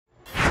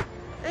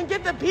and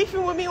get the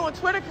beefing with me on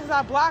Twitter because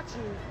I blocked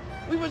you.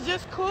 We were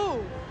just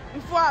cool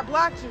before I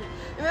blocked you.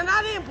 And then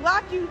I didn't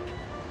block you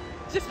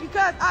just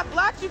because I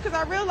blocked you because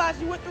I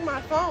realized you went through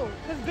my phone.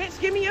 Because, bitch,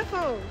 give me your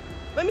phone.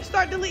 Let me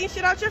start deleting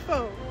shit out your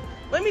phone.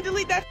 Let me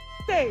delete that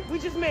tape we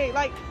just made.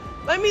 Like,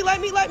 let me.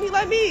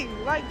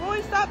 Like,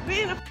 boy, stop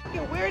being a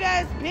fucking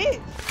weird-ass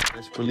bitch.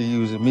 It's really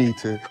using me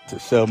to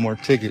sell more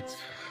tickets.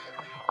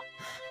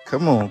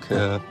 Come on,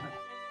 Kev.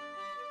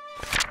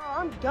 Oh,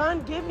 I'm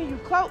done giving you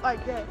clout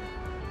like that.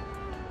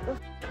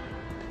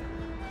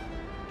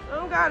 I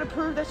don't gotta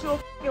prove that you're a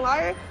fucking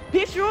liar.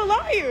 Bitch, you're a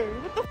liar.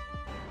 What the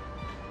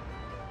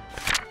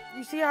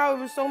You see how it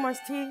was so much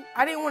tea?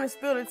 I didn't want to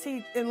spill the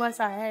tea unless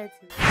I had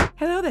to.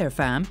 Hello there,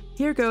 fam.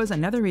 Here goes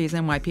another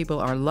reason why people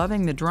are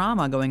loving the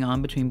drama going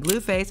on between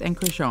Blueface and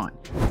Chrisean.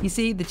 You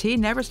see, the tea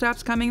never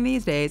stops coming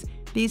these days.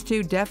 These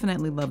two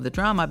definitely love the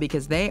drama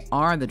because they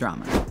are the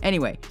drama.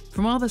 Anyway,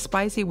 from all the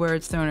spicy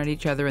words thrown at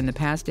each other in the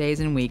past days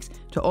and weeks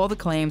to all the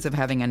claims of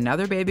having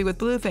another baby with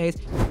Blueface,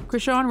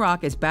 Chrisean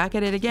Rock is back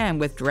at it again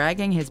with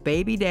dragging his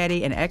baby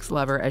daddy and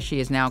ex-lover, as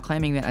she is now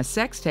claiming that a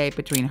sex tape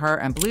between her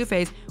and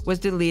Blueface was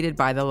deleted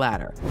by the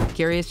latter.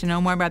 Curious to know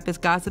more about this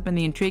gossip and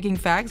the intriguing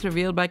facts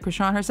revealed by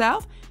Chrisean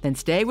herself? Then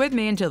stay with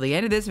me until the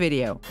end of this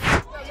video.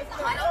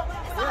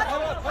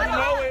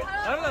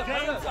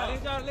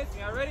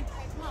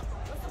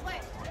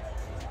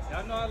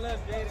 Y'all know I love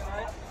Jaden,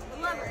 right?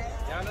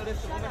 Y'all know this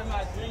is the woman of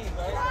my dreams,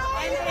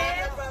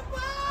 right?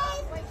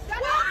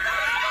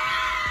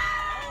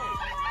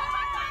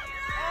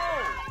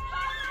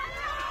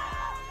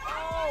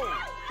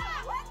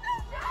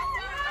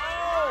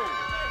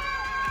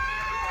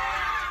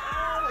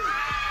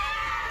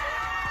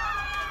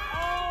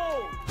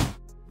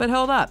 But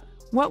hold up.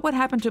 What would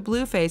happen to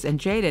Blueface and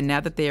Jaden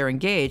now that they are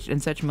engaged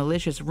and such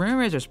malicious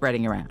rumors are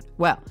spreading around?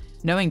 Well,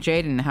 knowing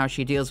Jaden and how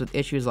she deals with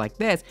issues like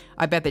this,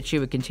 I bet that she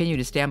would continue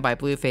to stand by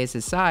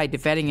Blueface's side,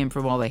 defending him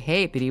from all the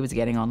hate that he was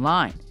getting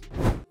online.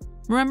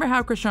 Remember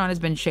how Chrisean has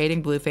been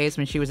shading Blueface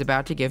when she was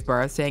about to give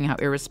birth, saying how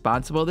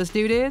irresponsible this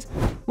dude is?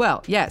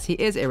 Well, yes, he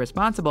is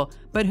irresponsible,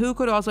 but who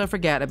could also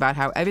forget about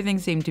how everything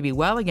seemed to be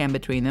well again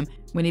between them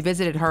when he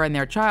visited her and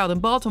their child in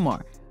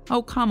Baltimore?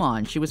 Oh, come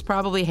on, she was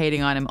probably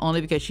hating on him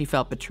only because she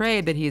felt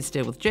betrayed that he is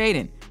still with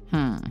Jaden.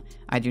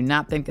 I do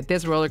not think that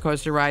this roller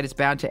coaster ride is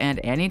bound to end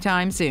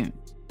anytime soon.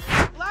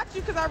 I blocked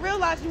you because I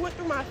realized you went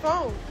through my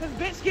phone. Because,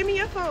 bitch, give me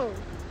your phone.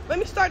 Let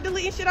me start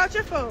deleting shit out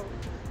your phone.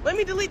 Let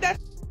me delete that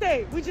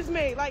tape we just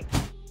made. Like.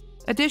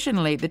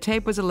 Additionally, the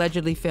tape was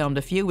allegedly filmed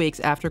a few weeks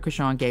after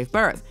Chrisean gave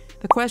birth.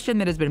 The question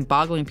that has been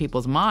boggling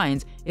people's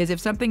minds is if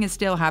something is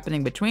still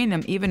happening between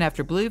them even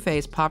after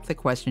Blueface popped the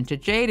question to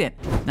Jaden.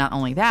 Not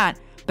only that,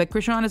 but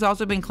Chrisean has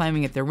also been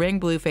claiming that the ring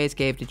Blueface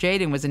gave to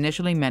Jaden was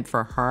initially meant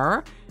for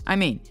her. I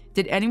mean,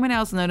 did anyone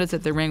else notice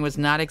that the ring was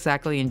not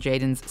exactly in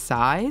Jaden's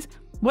size?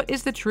 What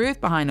is the truth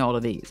behind all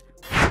of these?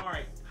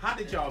 Alright, how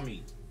did y'all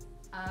meet?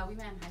 We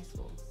met in high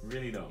school.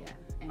 Really though?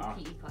 Yeah,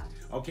 in PE class.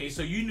 Okay,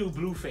 so you knew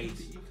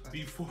Blueface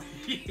before...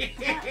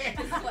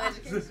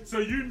 so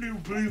you knew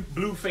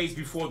Blueface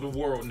before the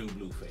world knew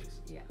Blueface?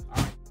 Yeah.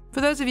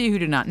 For those of you who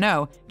do not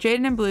know,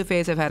 Jaden and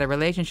Blueface have had a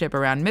relationship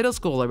around middle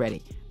school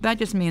already. That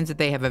just means that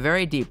they have a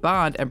very deep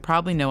bond and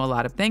probably know a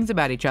lot of things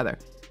about each other.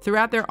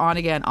 Throughout their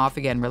on-again,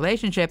 off-again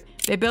relationship,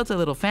 they built a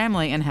little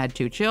family and had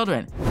 2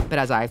 children. But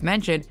as I've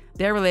mentioned,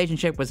 their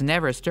relationship was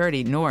never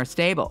sturdy nor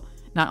stable.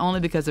 Not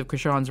only because of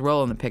Chrisean's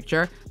role in the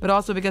picture, but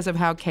also because of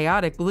how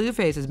chaotic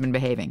Blueface has been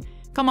behaving.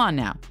 Come on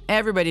now,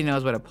 everybody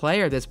knows what a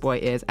player this boy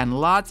is, and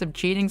lots of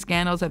cheating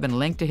scandals have been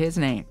linked to his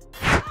name.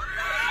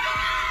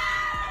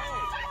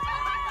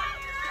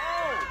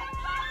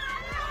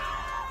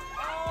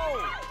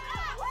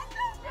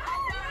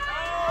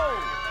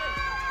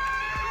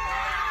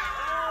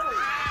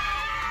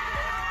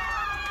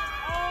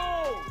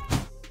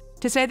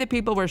 To say that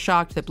people were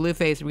shocked that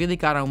Blueface really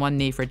got on one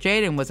knee for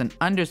Jaden was an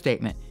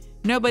understatement.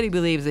 Nobody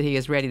believes that he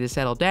is ready to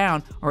settle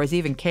down or is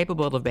even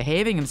capable of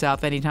behaving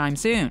himself anytime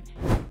soon.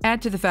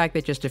 Add to the fact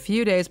that just a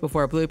few days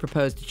before Blue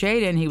proposed to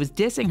Jaden, he was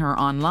dissing her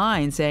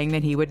online, saying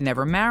that he would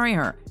never marry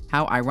her.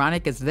 How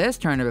ironic is this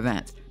turn of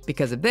events?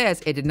 Because of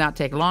this, it did not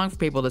take long for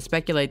people to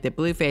speculate that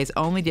Blueface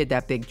only did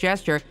that big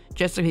gesture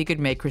just so he could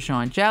make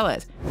Chrisean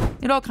jealous.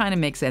 It all kind of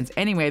makes sense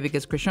anyway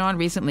because Chrisean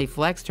recently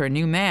flexed her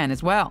new man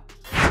as well.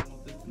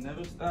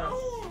 Never stop.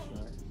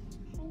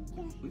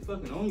 We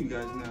fucking own you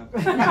guys now.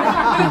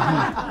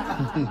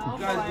 You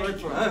guys work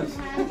for us.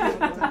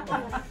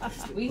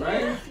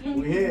 Right?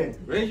 We here.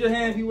 Raise your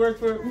hand if you work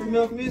for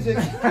Milk Music.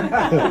 Raise your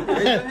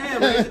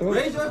hand.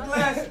 Raise your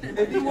glass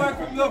if you work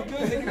for Milk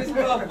Music in this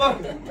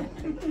motherfucker.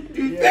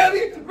 You feel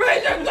me?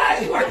 Raise your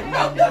glass if you work for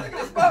Milk Music in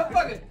this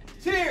motherfucker.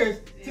 Cheers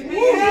to me.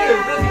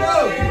 Cheers. Let's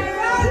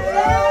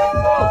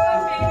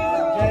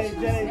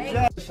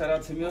go. Shout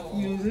out to Milk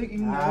Music. You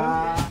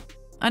know.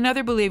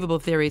 Another believable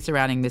theory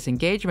surrounding this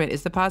engagement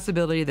is the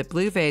possibility that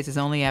Blueface is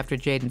only after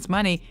Jaden's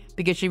money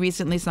because she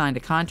recently signed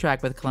a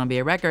contract with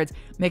Columbia Records,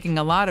 making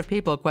a lot of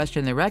people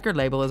question the record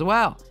label as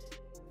well.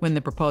 When the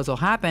proposal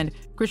happened,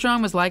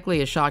 Chrisean was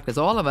likely as shocked as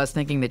all of us,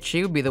 thinking that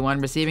she would be the one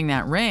receiving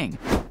that ring.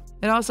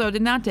 It also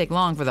did not take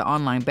long for the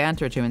online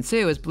banter to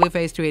ensue as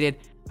Blueface tweeted,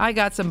 "I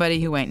got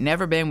somebody who ain't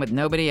never been with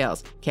nobody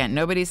else. Can't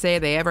nobody say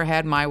they ever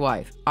had my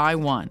wife. I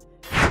won."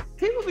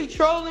 People be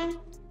trolling,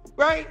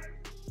 right?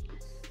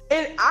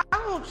 And I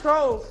don't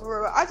troll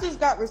for real. I just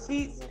got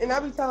receipts and I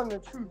be telling the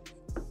truth.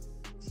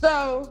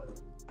 So,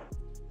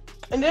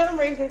 and then I'm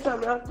ready to say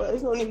something else, but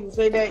it's no need to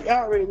say that.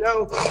 Y'all already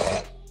know.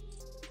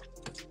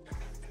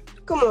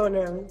 Come on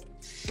now.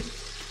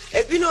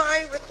 If you know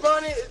I ain't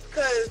responding, it's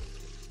because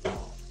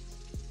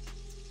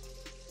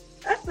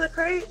that's the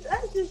crazy.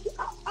 That's just.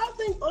 I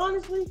think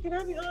honestly, can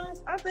I be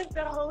honest? I think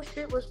that whole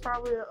shit was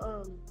probably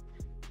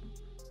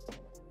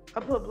a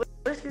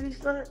publicity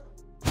stunt.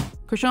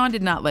 Chrisean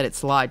did not let it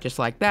slide just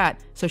like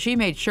that, so she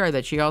made sure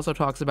that she also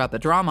talks about the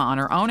drama on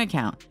her own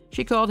account.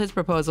 She called his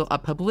proposal a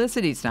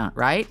publicity stunt,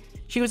 right?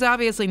 She was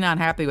obviously not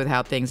happy with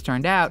how things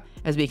turned out,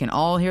 as we can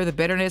all hear the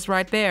bitterness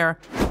right there.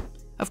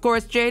 Of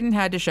course, Jaden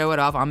had to show it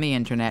off on the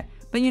internet,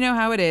 but you know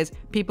how it is,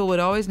 people would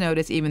always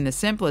notice even the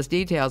simplest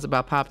details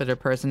about popular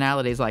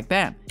personalities like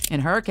them. In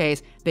her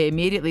case, they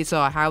immediately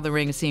saw how the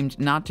ring seemed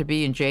not to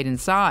be in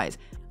Jaden's size.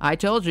 I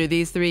told you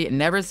these three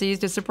never cease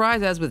to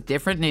surprise us with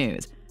different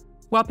news.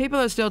 While people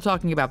are still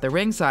talking about the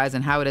ring size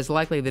and how it is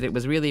likely that it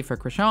was really for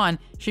Chrisean,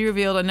 she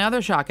revealed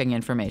another shocking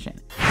information.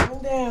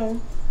 Calm down.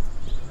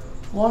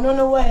 One on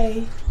the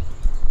way.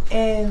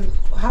 And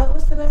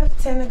what's the last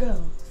 10 to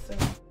go? So.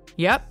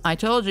 Yep, I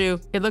told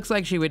you. It looks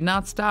like she would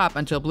not stop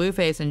until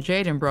Blueface and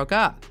Jaden broke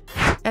up.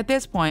 At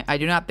this point, I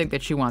do not think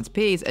that she wants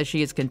peace, as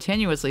she is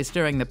continuously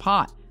stirring the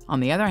pot.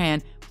 On the other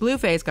hand,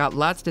 Blueface got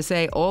lots to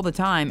say all the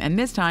time, and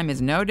this time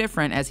is no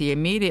different as he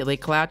immediately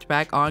clapped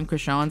back on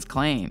Chrisean's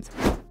claims.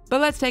 But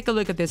let's take a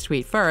look at this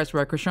tweet first,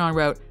 where Chrisean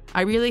wrote,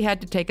 "I really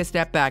had to take a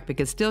step back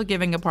because still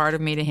giving a part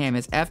of me to him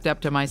is effed up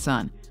to my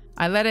son.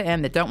 I let it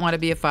end that don't want to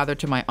be a father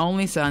to my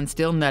only son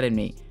still nutted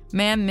me.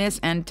 Man,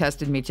 this end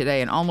tested me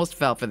today and almost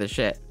fell for the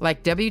shit.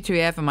 Like,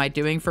 WTF am I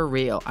doing for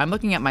real? I'm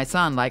looking at my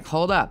son like,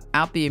 hold up,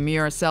 out the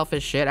imure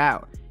selfish shit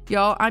out.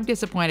 Y'all, I'm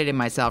disappointed in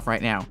myself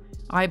right now.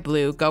 I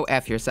Blue, go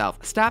F yourself.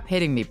 Stop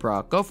hitting me,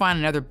 bro. Go find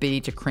another bee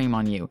to cream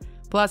on you.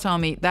 Plus,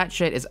 homie, that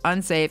shit is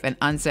unsafe and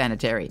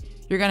unsanitary.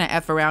 You're gonna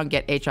F around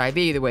get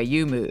HIV the way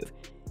you move."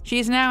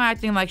 She's now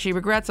acting like she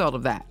regrets all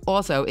of that.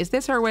 Also, is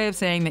this her way of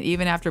saying that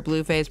even after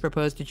Blueface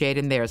proposed to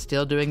Jaden, they are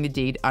still doing the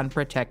deed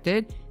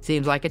unprotected?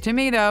 Seems like it to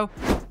me, though.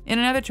 In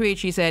another tweet,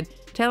 she said,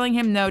 "Telling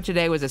him no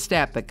today was a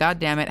step, but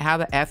goddammit, how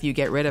the F you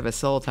get rid of a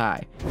soul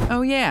tie?"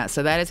 Oh yeah,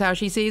 so that is how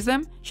she sees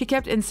them? She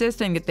kept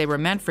insisting that they were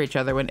meant for each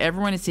other when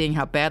everyone is seeing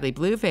how badly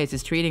Blueface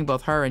is treating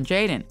both her and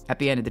Jaden. At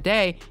the end of the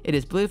day, it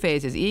is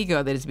Blueface's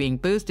ego that is being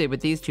boosted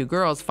with these two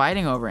girls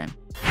fighting over him.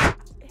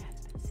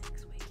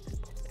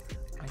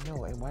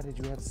 And why did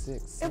you have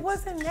six? It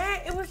wasn't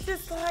that. It was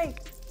just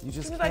like, you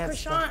just he was like,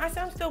 Chrisean, I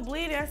said, I'm still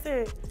bleeding. I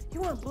said,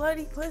 you want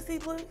bloody pussy,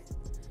 please?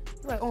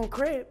 He's like, on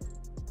crib.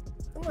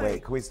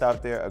 Wait, can we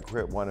stop there? A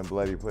crib wanting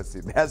bloody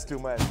pussy. That's too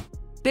much.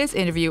 This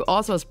interview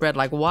also spread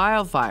like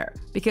wildfire,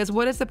 because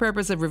what is the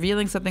purpose of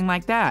revealing something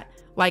like that?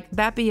 Like,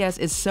 that BS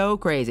is so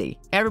crazy.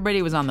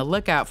 Everybody was on the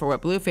lookout for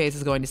what Blueface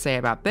is going to say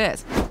about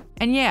this.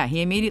 And yeah,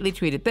 he immediately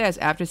tweeted this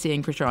after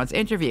seeing Chrisean's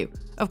interview.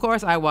 Of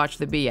course I watched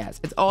the BS.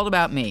 It's all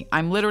about me.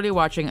 I'm literally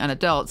watching an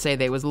adult say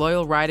they was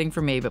loyal riding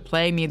for me but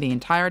playing me the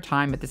entire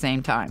time at the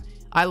same time.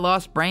 I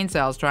lost brain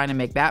cells trying to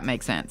make that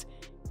make sense.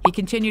 He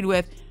continued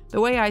with, "The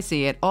way I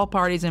see it, all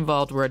parties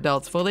involved were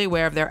adults fully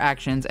aware of their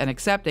actions and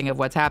accepting of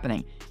what's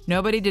happening.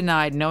 Nobody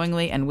denied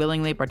knowingly and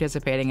willingly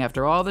participating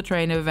after all the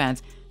train of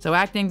events, so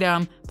acting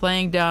dumb,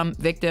 playing dumb,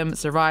 victim,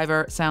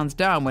 survivor sounds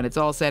dumb when it's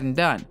all said and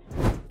done.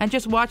 And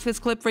just watch this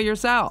clip for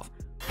yourself."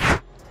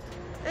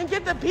 And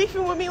get the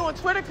beefing with me on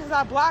Twitter because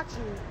I blocked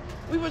you.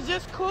 We were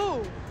just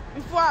cool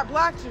before I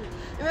blocked you.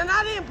 And then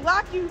I didn't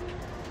block you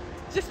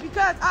just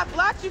because I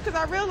blocked you because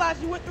I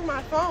realized you went through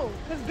my phone.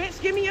 Because,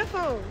 bitch, give me your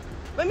phone.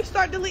 Let me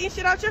start deleting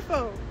shit out your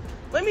phone.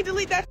 Let me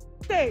delete that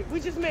tape we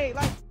just made.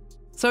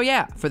 So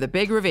yeah, for the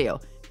big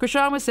reveal.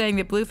 Chrisean was saying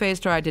that Blueface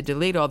tried to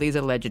delete all these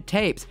alleged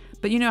tapes,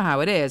 but you know how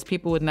it is,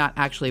 people would not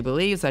actually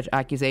believe such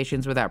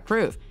accusations without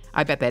proof.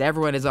 I bet that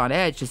everyone is on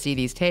edge to see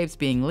these tapes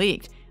being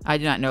leaked. I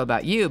do not know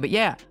about you, but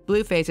yeah,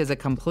 Blueface is a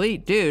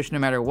complete douche no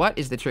matter what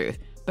is the truth.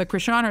 But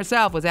Chrisean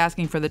herself was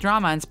asking for the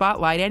drama and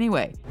spotlight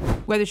anyway.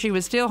 Whether she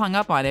was still hung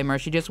up on him or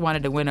she just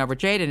wanted to win over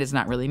Jaden does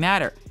not really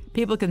matter.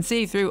 People can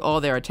see through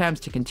all their attempts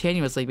to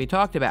continuously be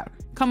talked about.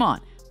 Come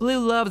on, Blue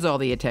loves all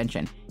the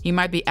attention. He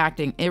might be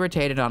acting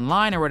irritated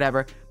online or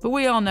whatever, but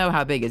we all know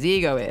how big his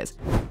ego is.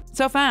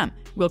 So fam,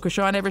 will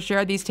Chrisean ever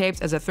share these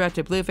tapes as a threat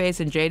to Blueface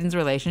and Jaden's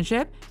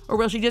relationship? Or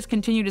will she just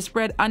continue to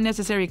spread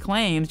unnecessary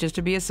claims just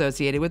to be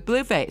associated with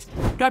Blueface?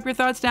 Drop your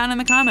thoughts down in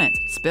the comments.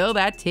 Spill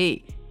that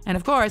tea. And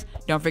of course,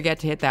 don't forget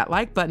to hit that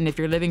like button if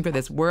you're living for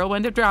this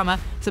whirlwind of drama,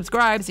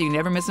 subscribe so you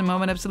never miss a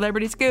moment of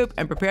celebrity scoop,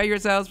 and prepare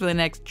yourselves for the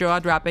next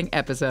jaw-dropping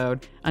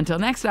episode. Until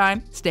next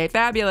time, stay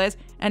fabulous,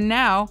 and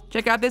now,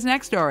 check out this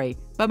next story.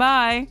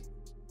 Bye-bye!